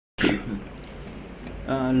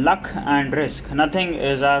Luck and risk. Nothing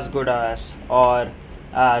is as good as or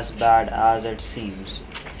as bad as it seems.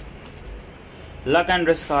 Luck and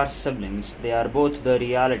risk are siblings. They are both the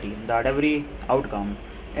reality that every outcome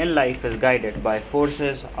in life is guided by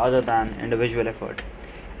forces other than individual effort.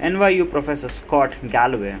 NYU professor Scott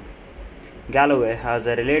Galloway has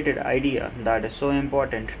a related idea that is so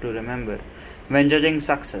important to remember when judging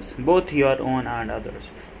success, both your own and others.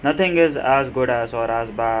 Nothing is as good as or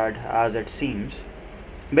as bad as it seems.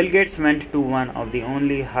 Bill Gates went to one of the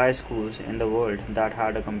only high schools in the world that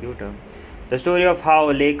had a computer. The story of how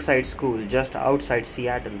Lakeside School, just outside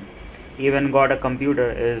Seattle, even got a computer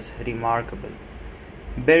is remarkable.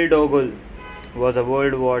 Bill Dogle was a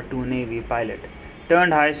World War II Navy pilot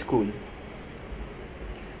turned high school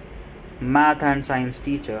math and science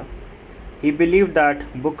teacher. He believed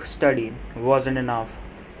that book study wasn't enough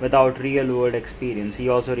without real world experience. He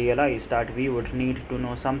also realized that we would need to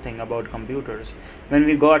know something about computers when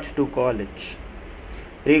we got to college,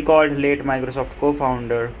 recalled late Microsoft co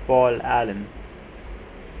founder Paul Allen.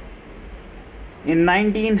 In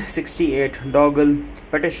 1968, Dogle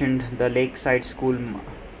petitioned the Lakeside School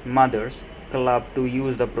Mothers Club to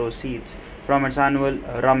use the proceeds from its annual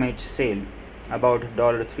rummage sale, about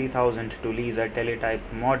 $3,000, to lease a teletype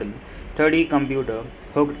Model 30 computer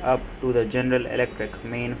hooked up to the General Electric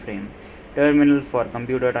mainframe terminal for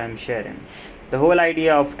computer time sharing. The whole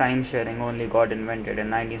idea of time sharing only got invented in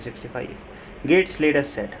 1965. Gates later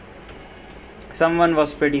said, "Someone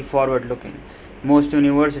was pretty forward looking. Most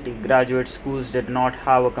university graduate schools did not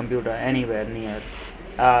have a computer anywhere near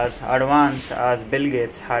as advanced as Bill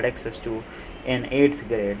Gates had access to in 8th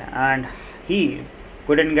grade, and he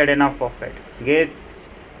couldn't get enough of it."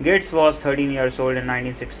 Gates was 13 years old in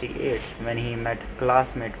 1968 when he met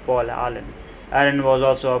classmate Paul Allen. Allen was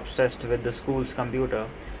also obsessed with the school's computer,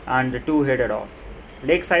 and the two hit it off.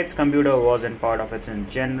 Lakeside's computer wasn't part of its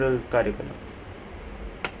general curriculum.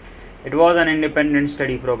 It was an independent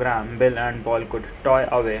study program. Bill and Paul could toy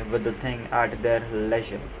away with the thing at their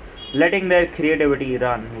leisure, letting their creativity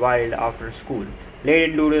run wild after school. Late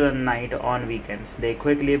into the night on weekends, they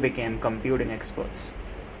quickly became computing experts.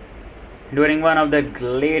 During one of their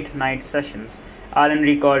late night sessions, Allen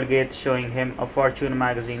recalled Gates showing him a Fortune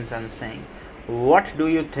magazine and saying, "What do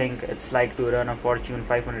you think it's like to run a Fortune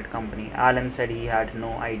 500 company?" Allen said he had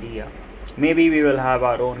no idea. "Maybe we will have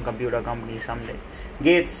our own computer company someday."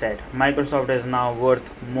 Gates said, "Microsoft is now worth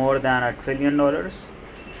more than $1 trillion.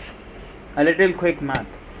 A little quick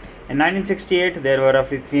math. In 1968, there were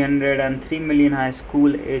roughly 303 million high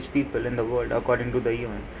school age people in the world, according to the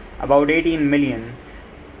UN. About 18 million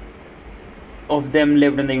of them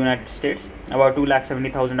lived in the United States. About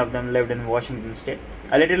 270,000 of them lived in Washington state.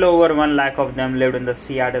 A little over 1 lakh of them lived in the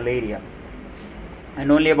Seattle area.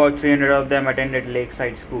 And only about 300 of them attended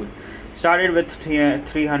Lakeside School. Started with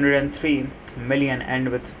 303 million, end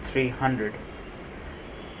with 300.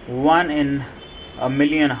 1 in a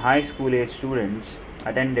million high school age students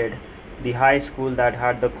attended the high school that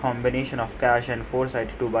had the combination of cash and foresight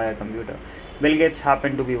to buy a computer. Bill Gates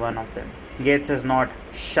happened to be one of them. Gates is not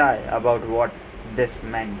shy about what this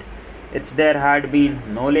meant. If there had been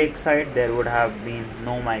no Lakeside, there would have been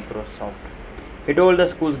no Microsoft. He told the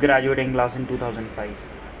school's graduating class in 2005.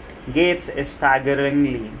 Gates is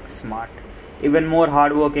staggeringly smart, even more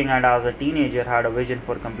hardworking, and as a teenager had a vision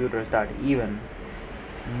for computers that even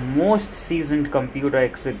most seasoned computer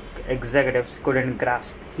executives couldn't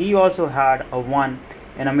grasp. He also had a 1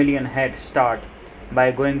 in a million head start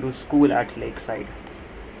by going to school at Lakeside.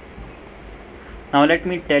 Now let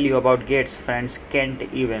me tell you about Gates' friend Kent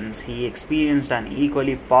Evans. He experienced an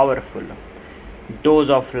equally powerful dose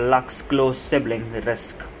of luck's close sibling,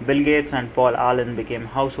 risk. Bill Gates and Paul Allen became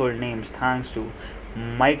household names thanks to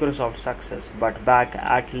Microsoft's success, but back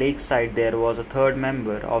at Lakeside there was a third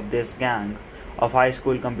member of this gang of high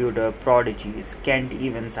school computer prodigies. Kent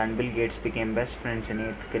Evans and Bill Gates became best friends in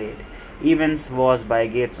 8th grade. Evans was, by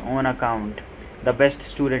Gates' own account, the best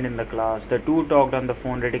student in the class. The two talked on the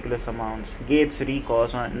phone ridiculous amounts. Gates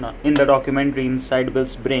recalls in the documentary Inside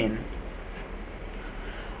Bill's Brain,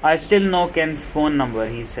 "I still know Ken's phone number,"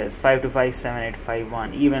 he says,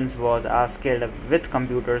 5257851. Evans was as skilled with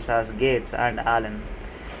computers as Gates and Allen.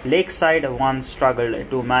 Lakeside once struggled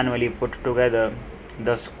to manually put together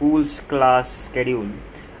the school's class schedule,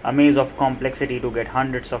 a maze of complexity to get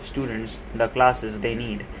hundreds of students the classes they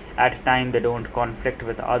need at a time they don't conflict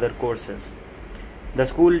with other courses. The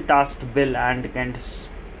school tasked Bill and Kent's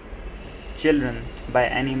children by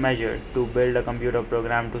any measure to build a computer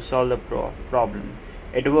program to solve the problem.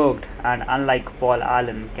 It worked, and unlike Paul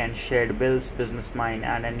Allen, Kent shared Bill's business mind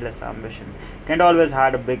and endless ambition. Kent always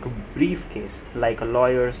had a big briefcase, like a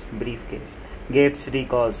lawyer's briefcase. Gates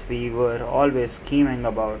recalls, we were always scheming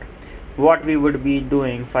about what we would be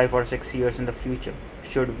doing 5 or 6 years in the future.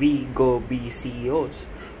 Should we go be CEOs?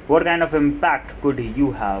 What kind of impact could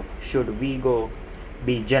you have? Should we go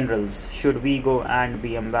be generals? Should we go and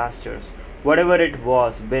be ambassadors? Whatever it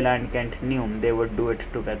was, Bill and Kent knew they would do it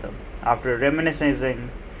together. After reminiscing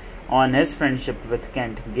on his friendship with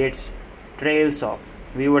Kent, Gates trails off.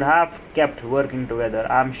 We would have kept working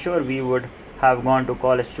together. I'm sure we would have gone to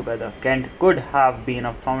college together. Kent could have been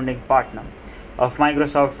a founding partner of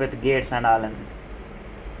Microsoft with Gates and Allen.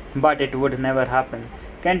 But it would never happen.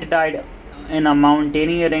 Kent died in a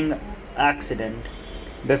mountaineering accident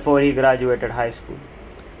before he graduated high school.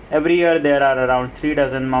 Every year there are around 3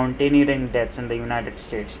 dozen mountaineering deaths in the United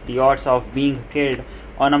States. The odds of being killed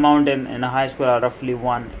on a mountain in a high school are roughly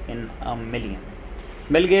 1 in a million.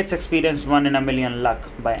 Bill Gates experienced 1 in a million luck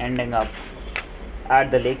by ending up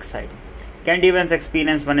at the lakeside. Kent Evans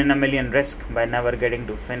experienced 1 in a million risk by never getting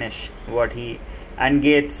to finish what he and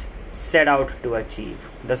Gates set out to achieve.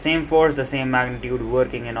 The same force, the same magnitude,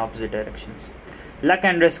 working in opposite directions. Luck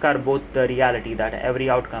and risk are both the reality that every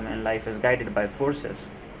outcome in life is guided by forces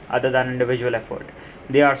other than individual effort.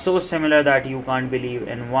 They are so similar that you can't believe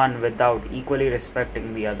in one without equally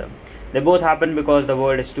respecting the other. They both happen because the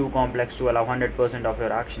world is too complex to allow 100% of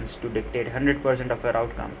your actions to dictate 100% of your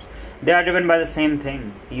outcomes. They are driven by the same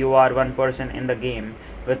thing. You are one person in the game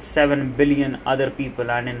with 7 billion other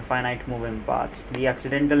people and infinite moving parts. The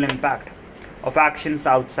accidental impact of actions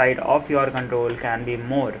outside of your control can be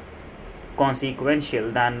more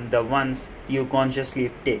consequential than the ones you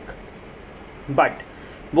consciously take. But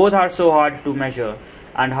both are so hard to measure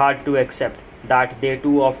and hard to accept that they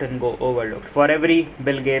too often go overlooked. For every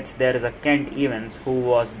Bill Gates, there is a Kent Evans who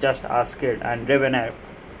was just as skilled and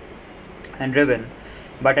driven,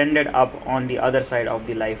 but ended up on the other side of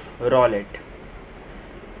the life roulette.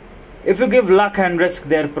 If you give luck and risk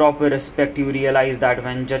their proper respect, you realize that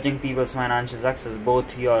when judging people's financial success,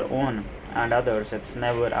 both your own and others, it's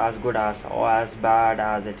never as good as or as bad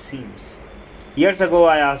as it seems. Years ago,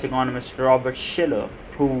 I asked economist Robert Shiller,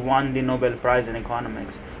 who won the Nobel Prize in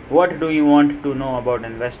Economics, what do you want to know about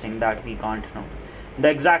investing that we can't know? The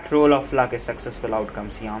exact role of luck is successful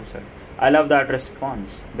outcomes, he answered. I love that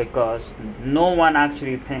response because no one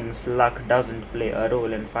actually thinks luck doesn't play a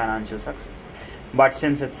role in financial success. But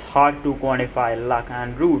since it's hard to quantify luck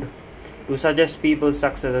and rude to suggest people's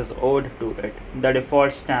success is owed to it, the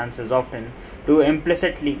default stance is often to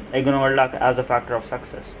implicitly ignore luck as a factor of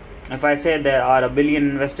success. If I say there are a billion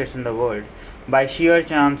investors in the world, by sheer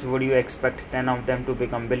chance would you expect 10 of them to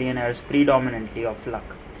become billionaires predominantly of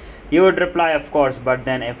luck? You would reply, of course, but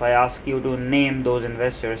then if I ask you to name those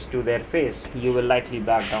investors to their face, you will likely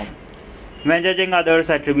back down. When judging others,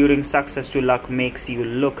 attributing success to luck makes you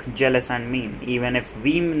look jealous and mean, even if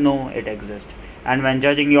we know it exists. And when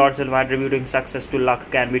judging yourself, attributing success to luck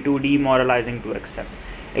can be too demoralizing to accept.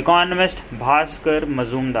 Economist Bhaskar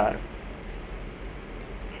Mazumdar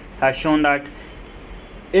has shown that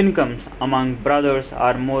incomes among brothers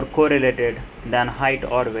are more correlated than height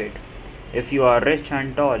or weight. If you are rich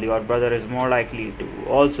and tall, your brother is more likely to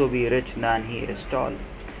also be rich than he is tall.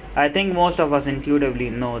 I think most of us intuitively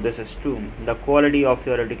know this is true. The quality of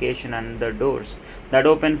your education and the doors that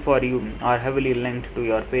open for you are heavily linked to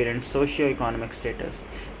your parents' socio-economic status.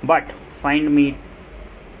 But find me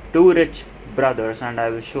 2 rich brothers and I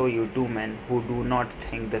will show you 2 men who do not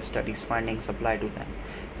think the study's findings apply to them.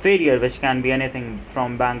 Failure, which can be anything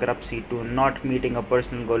from bankruptcy to not meeting a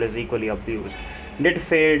personal goal, is equally abused. Did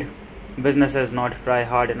failed businesses not try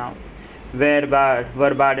hard enough? Were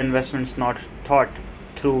bad investments not thought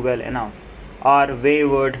through well enough? Are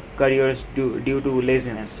wayward careers due to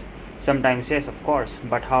laziness? Sometimes yes, of course,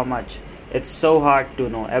 but how much? It's so hard to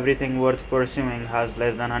know. Everything worth pursuing has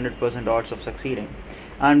less than 100% odds of succeeding.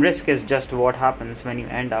 And risk is just what happens when you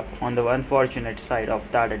end up on the unfortunate side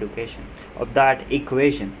of that equation.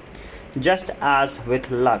 Just as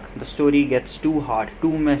with luck, the story gets too hard,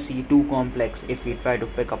 too messy, too complex if we try to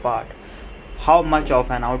pick apart how much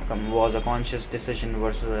of an outcome was a conscious decision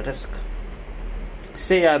versus a risk.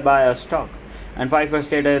 Say I buy a stock and 5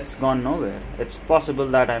 years later it's gone nowhere. It's possible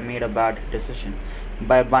that I made a bad decision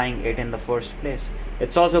by buying it in the first place.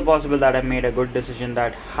 It's also possible that I made a good decision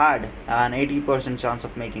that had an 80% chance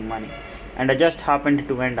of making money, and I just happened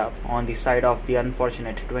to end up on the side of the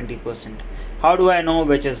unfortunate 20%. How do I know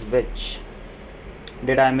which is which?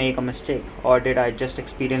 Did I make a mistake, or did I just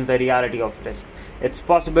experience the reality of risk? It's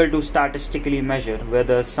possible to statistically measure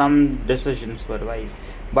whether some decisions were wise,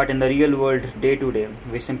 but in the real world, day to day,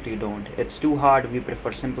 we simply don't. It's too hard, we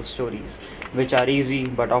prefer simple stories, which are easy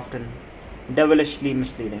but often devilishly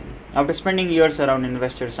misleading. After spending years around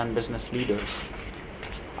investors and business leaders,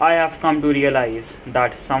 I have come to realize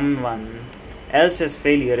that someone else's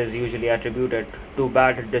failure is usually attributed to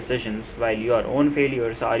bad decisions, while your own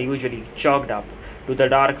failures are usually chalked up to the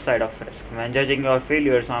dark side of risk. When judging your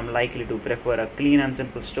failures, I am likely to prefer a clean and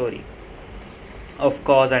simple story of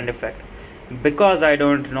cause and effect. Because I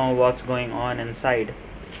don't know what's going on inside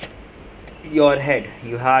your head,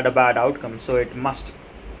 you had a bad outcome, so it must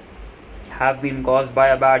have been caused by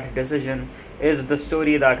a bad decision, is the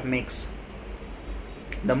story that makes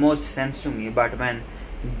the most sense to me. But when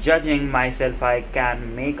judging myself, I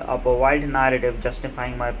can make up a wild narrative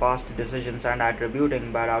justifying my past decisions and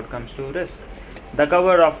attributing bad outcomes to risk. The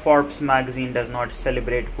cover of Forbes magazine does not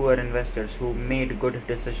celebrate poor investors who made good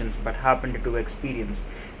decisions but happened to experience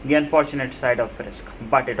the unfortunate side of risk,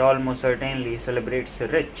 but it almost certainly celebrates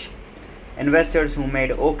rich investors who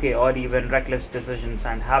made okay or even reckless decisions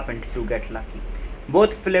and happened to get lucky.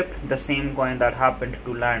 Both flipped the same coin that happened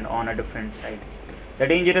to land on a different side. The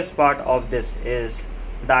dangerous part of this is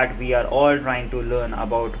that we are all trying to learn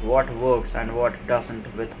about what works and what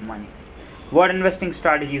doesn't with money. What investing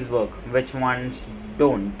strategies work, which ones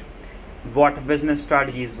don't. What business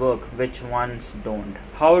strategies work, which ones don't.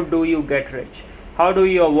 How do you get rich? How do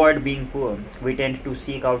you avoid being poor? We tend to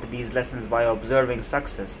seek out these lessons by observing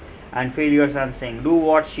success and failures and saying, do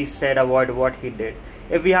what she said, avoid what he did.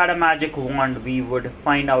 If we had a magic wand, we would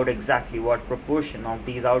find out exactly what proportion of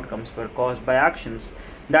these outcomes were caused by actions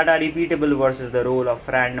that are repeatable versus the role of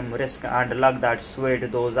random risk and luck that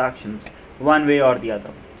swayed those actions one way or the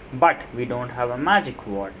other. But we don't have a magic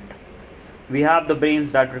wand. We have the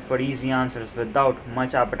brains that prefer easy answers without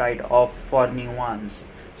much appetite for new ones.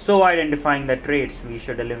 So identifying the traits we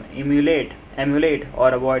should emulate or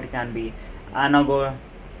avoid can be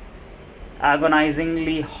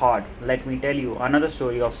agonizingly hard. Let me tell you another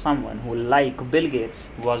story of someone who, like Bill Gates,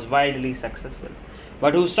 was wildly successful,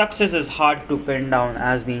 but whose success is hard to pin down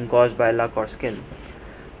as being caused by luck or skill.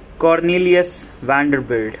 Cornelius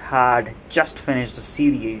Vanderbilt had just finished a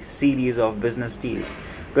series of business deals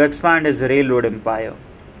to expand his railroad empire.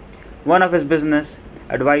 One of his business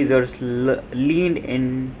advisors leaned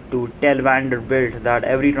in to tell Vanderbilt that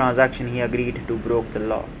every transaction he agreed to broke the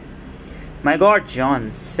law. "My God,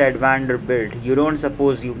 John," said Vanderbilt, "you don't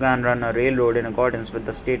suppose you can run a railroad in accordance with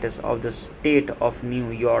the status of the state of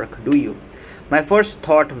New York, do you?" My first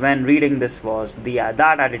thought when reading this was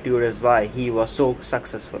that attitude is why he was so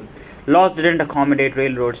successful. Laws didn't accommodate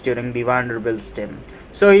railroads during the Vanderbilt's time.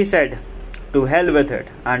 So he said, "To hell with it,"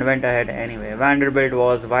 and went ahead anyway. Vanderbilt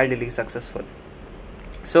was wildly successful.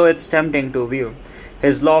 So it's tempting to view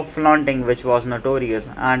his law flaunting, which was notorious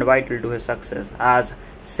and vital to his success, as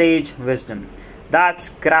sage wisdom. That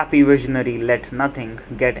scrappy visionary let nothing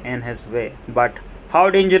get in his way. But how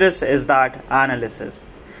dangerous is that analysis?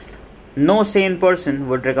 No sane person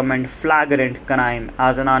would recommend flagrant crime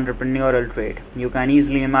as an entrepreneurial trait. You can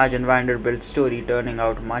easily imagine Vanderbilt's story turning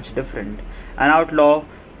out much different. An outlaw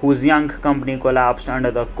whose young company collapsed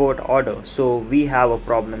under the court order. So we have a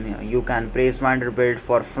problem here. You can praise Vanderbilt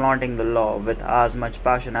for flaunting the law with as much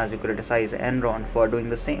passion as you criticize Enron for doing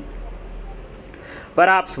the same.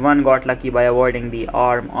 Perhaps one got lucky by avoiding the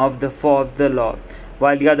arm of the law,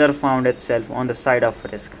 while the other found itself on the side of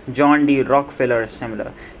risk. John D. Rockefeller is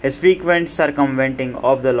similar. His frequent circumventing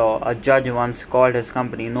of the law, a judge once called his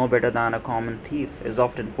company no better than a common thief, is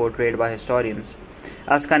often portrayed by historians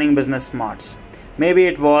as cunning business smarts. Maybe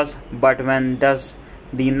it was, but when does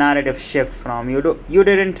the narrative shift from you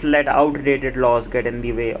didn't let outdated laws get in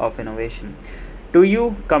the way of innovation to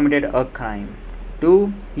you committed a crime?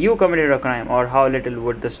 Or how little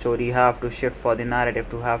would the story have to shift for the narrative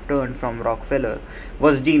to have turned from Rockefeller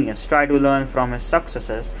was genius, try to learn from his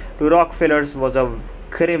successes, to Rockefeller's was a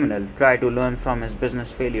criminal, try to learn from his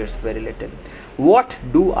business failures very little. What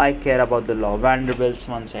do I care about the law? Vanderbilt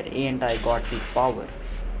once said, ain't I got the power?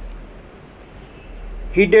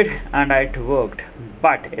 He did, and it worked,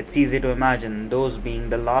 but it's easy to imagine those being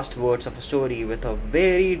the last words of a story with a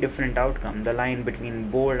very different outcome. The line between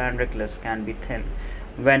bold and reckless can be thin.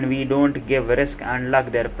 When we don't give risk and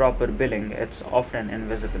luck their proper billing, it's often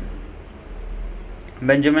invisible.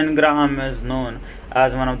 Benjamin Graham is known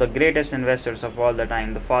as one of the greatest investors of all the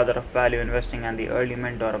time, the father of value investing and the early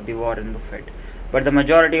mentor of the Warren Buffett. But the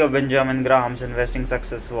majority of Benjamin Graham's investing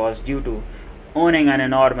success was due to owning an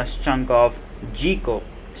enormous chunk of GEICO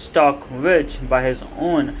stock, which, by his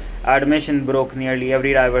own admission, broke nearly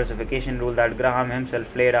every diversification rule that Graham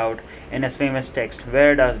himself laid out in his famous text.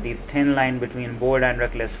 Where does the thin line between bold and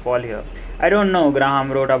reckless fall here? I don't know.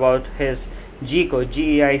 Graham wrote about his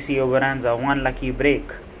GEICO bonanza, one lucky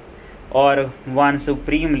break, or one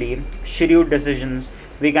supremely shrewd decisions.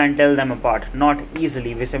 We can tell them apart. Not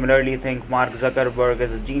easily. We similarly think Mark Zuckerberg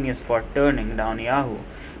is a genius for turning down Yahoo.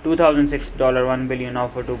 2006 $1 billion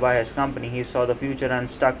offer to buy his company. He saw the future and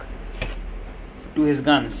stuck to his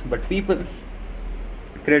guns. But people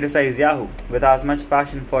criticize Yahoo with as much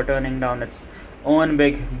passion for turning down its own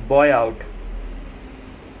big buyout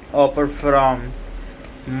offer from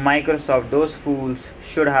Microsoft. Those fools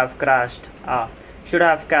should have cashed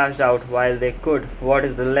out while they could. What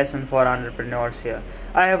is the lesson for entrepreneurs here?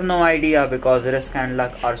 I have no idea, because risk and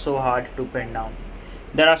luck are so hard to pin down.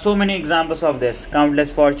 There are so many examples of this.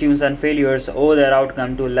 Countless fortunes and failures owe their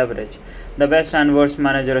outcome to leverage. The best and worst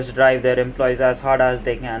managers drive their employees as hard as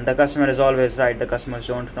they can. The customer is always right. The customers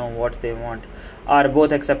don't know what they want. Are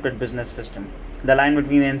both accepted business wisdom. The line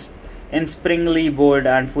between inspringly bold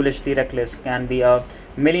and foolishly reckless can be a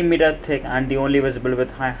millimeter thick, and the only visible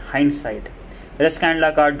with hindsight. Risk and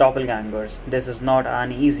luck are doppelgangers. This is not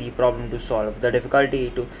an easy problem to solve. The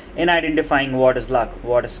difficulty in identifying what is luck,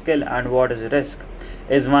 what is skill, and what is risk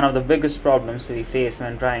is one of the biggest problems we face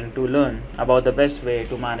when trying to learn about the best way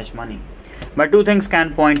to manage money. But two things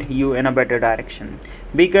can point you in a better direction.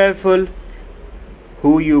 Be careful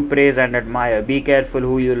who you praise and admire. Be careful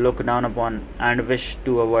who you look down upon and wish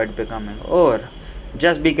to avoid becoming. Or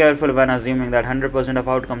just be careful when assuming that 100% of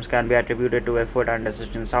outcomes can be attributed to effort and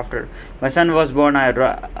decisions. After my son was born, I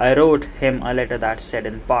wrote him a letter that said,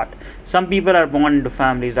 in part, some people are born into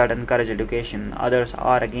families that encourage education, others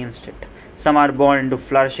are against it. Some are born into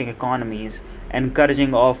flourishing economies,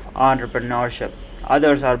 encouraging of entrepreneurship.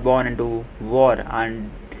 Others are born into war and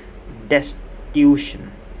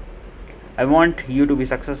destitution. I want you to be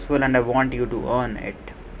successful, and I want you to earn it.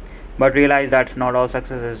 But realize that not all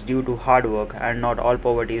success is due to hard work, and not all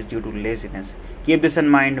poverty is due to laziness. Keep this in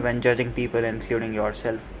mind when judging people, including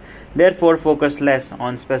yourself. Therefore, focus less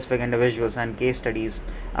on specific individuals and case studies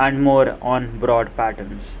and more on broad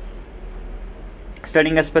patterns.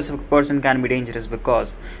 Studying a specific person can be dangerous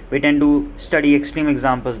because we tend to study extreme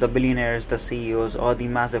examples, the billionaires, the CEOs, or the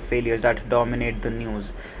massive failures that dominate the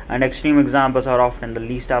news. And extreme examples are often the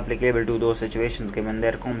least applicable to those situations given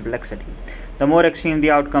their complexity. The more extreme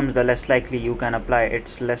the outcomes, the less likely you can apply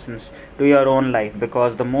its lessons to your own life,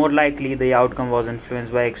 because the more likely the outcome was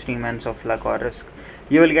influenced by extreme ends of luck or risk.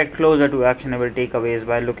 You will get closer to actionable takeaways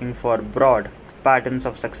by looking for broad patterns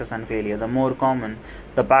of success and failure. The more common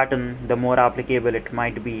the pattern, the more applicable it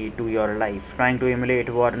might be to your life. Trying to emulate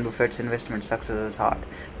Warren Buffett's investment success is hard,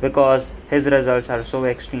 because his results are so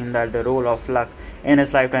extreme that the role of luck in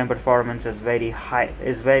his lifetime performance is very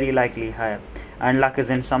likely higher, and luck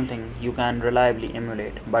isn't something you can reliably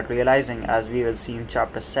emulate. But realizing, as we will see in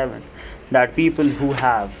chapter 7, that people who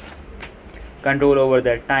have control over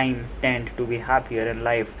their time tend to be happier in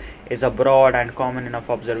life is a broad and common enough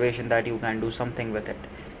observation that you can do something with it.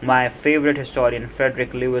 My favorite historian,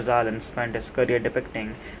 Frederick Lewis Allen, spent his career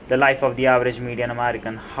depicting the life of the average median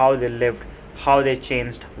American, how they lived, how they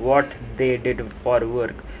changed, what they did for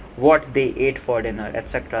work, what they ate for dinner,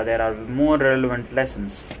 etc. There are more relevant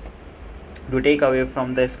lessons to take away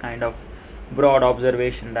from this kind of broad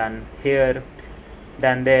observation than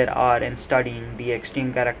there are in studying the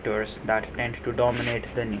extreme characters that tend to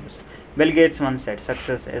dominate the news. Bill Gates once said,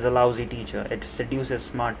 success is a lousy teacher. It seduces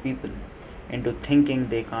smart people into thinking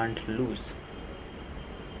they can't lose.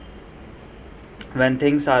 When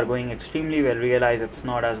things are going extremely well, realize it's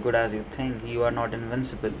not as good as you think. You are not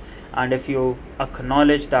invincible. And if you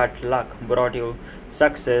acknowledge that luck brought you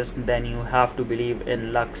success, then you have to believe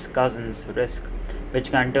in luck's cousin's risk,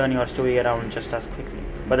 which can turn your story around just as quickly.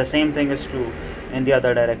 But the same thing is true in the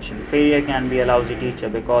other direction. Failure can be a lousy teacher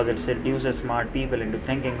because it seduces smart people into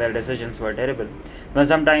thinking their decisions were terrible, when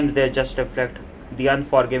sometimes they just reflect the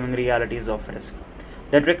unforgiving realities of risk.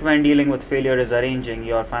 The trick when dealing with failure is arranging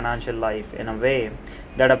your financial life in a way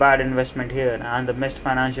that a bad investment here and the missed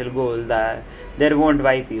financial goal that there won't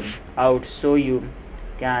wipe you out, so you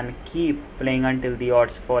can keep playing until the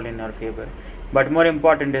odds fall in your favor. But more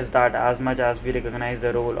important is that as much as we recognize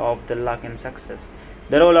the role of the luck in success,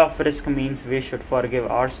 the role of risk means we should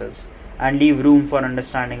forgive ourselves and leave room for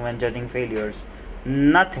understanding when judging failures.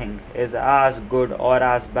 Nothing is as good or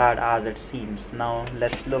as bad as it seems. Now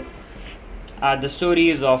let's look at the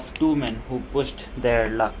stories of two men who pushed their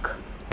luck.